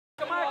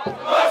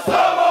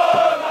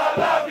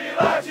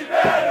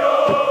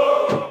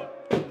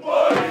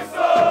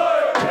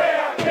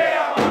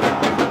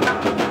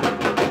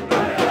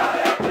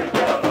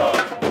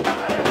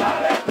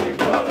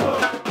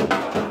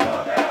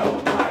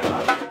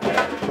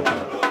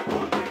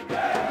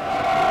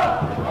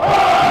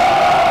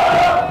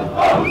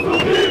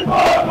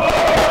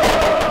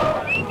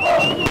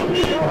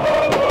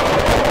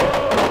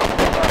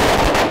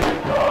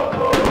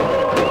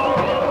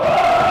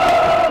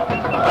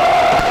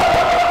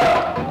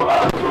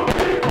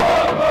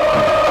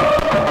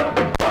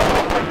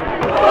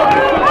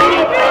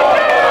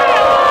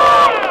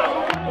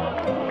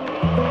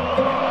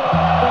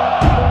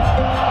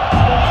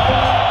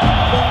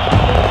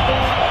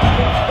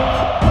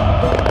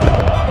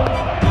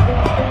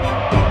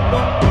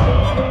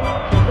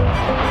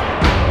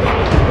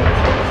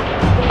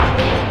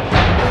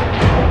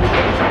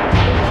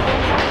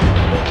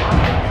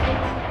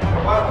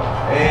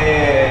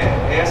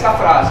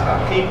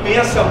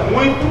pensa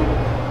muito,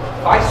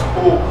 faz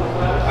pouco.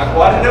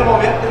 Agora não é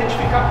momento de a gente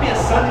ficar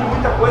pensando em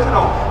muita coisa,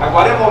 não.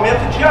 Agora é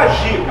momento de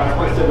agir. Cada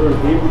torcedor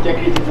veio porque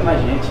acredita na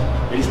gente.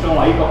 Eles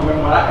estão aí para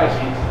comemorar com a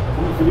gente.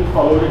 Como o Felipe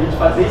falou, a gente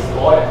fazer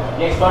história.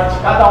 E a história de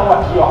cada um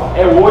aqui, ó,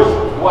 é hoje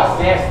o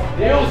acesso.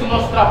 Deus, o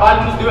nosso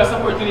trabalho, nos deu essa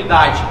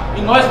oportunidade.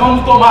 E nós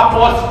vamos tomar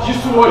posse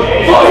disso hoje.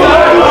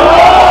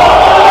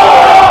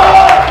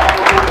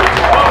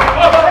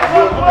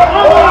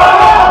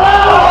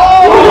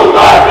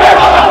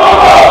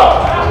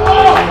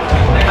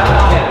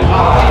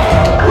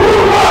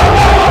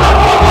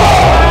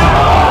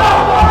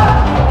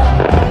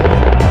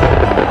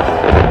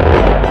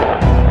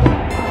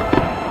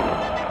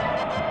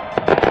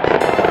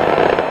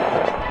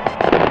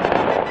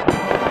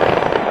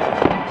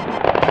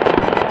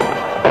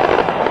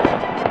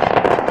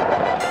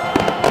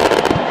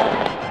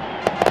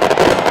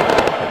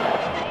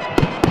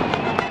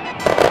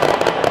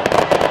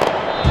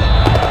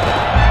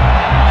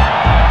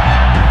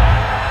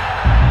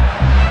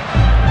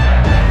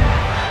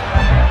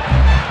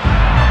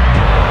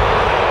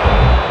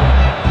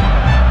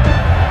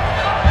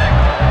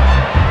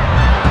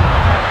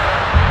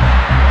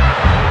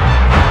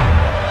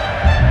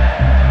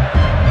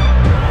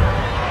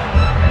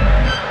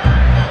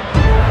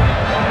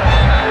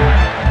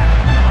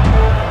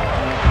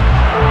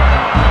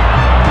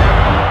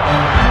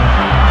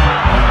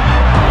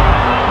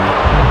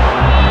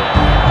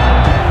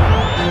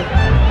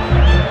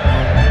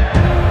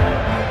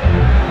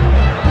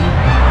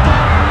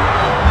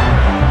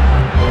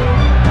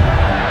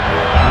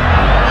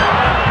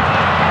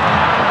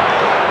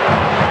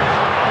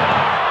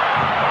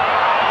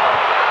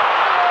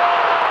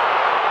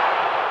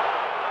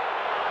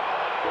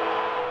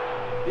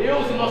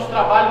 Deus, o nosso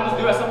trabalho, nos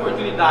deu essa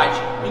oportunidade.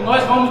 E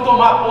nós vamos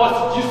tomar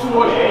posse disso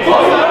hoje.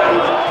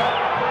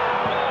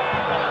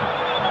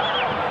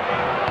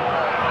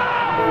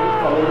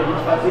 Falou a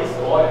gente fazer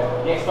história.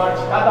 E a história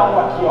de cada um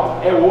aqui, ó,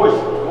 é hoje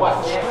o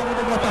acesso.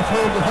 Do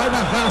Botafogo, vai na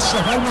raça,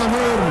 vai no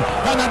amor,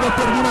 vai na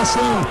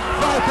determinação,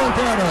 vai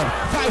Pantera,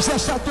 faz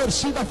essa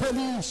torcida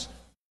feliz.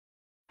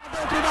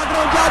 Dentro da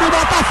grande área, o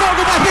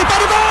Botafogo vai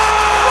gritar o gol!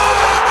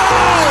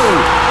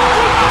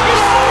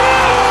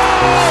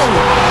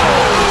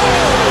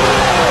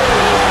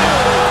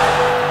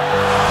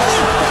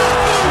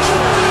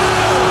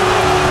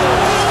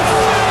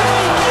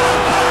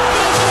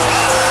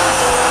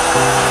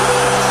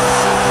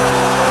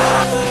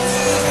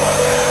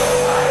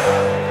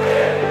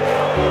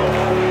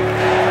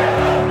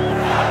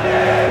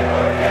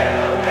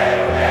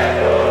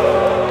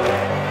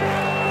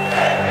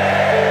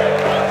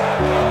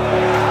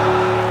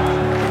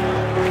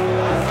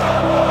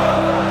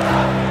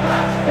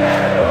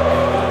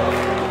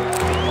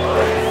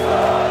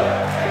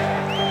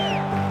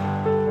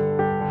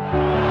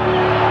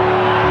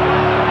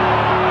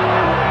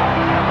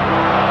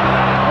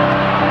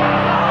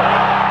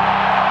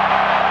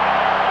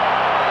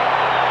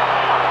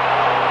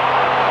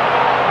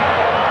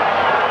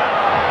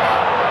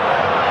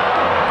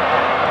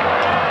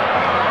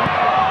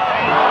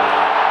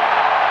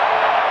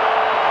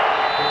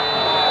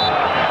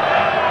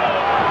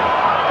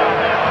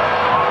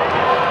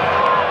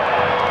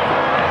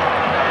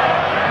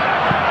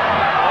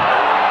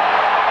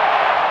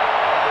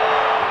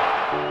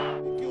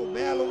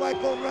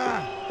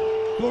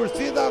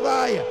 Torcida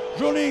vai,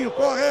 Juninho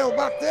correu,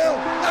 bateu,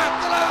 na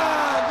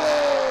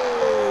trave!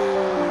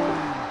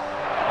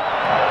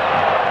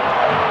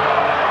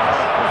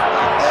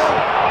 Bateu,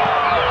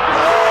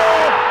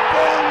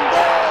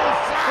 defendeu,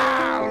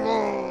 salvo!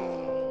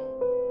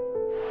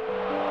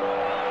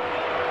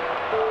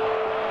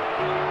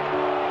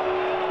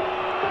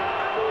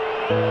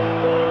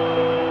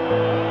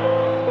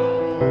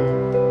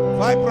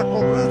 Vai para a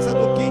cobrança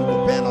do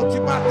quinto pênalti,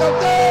 bateu,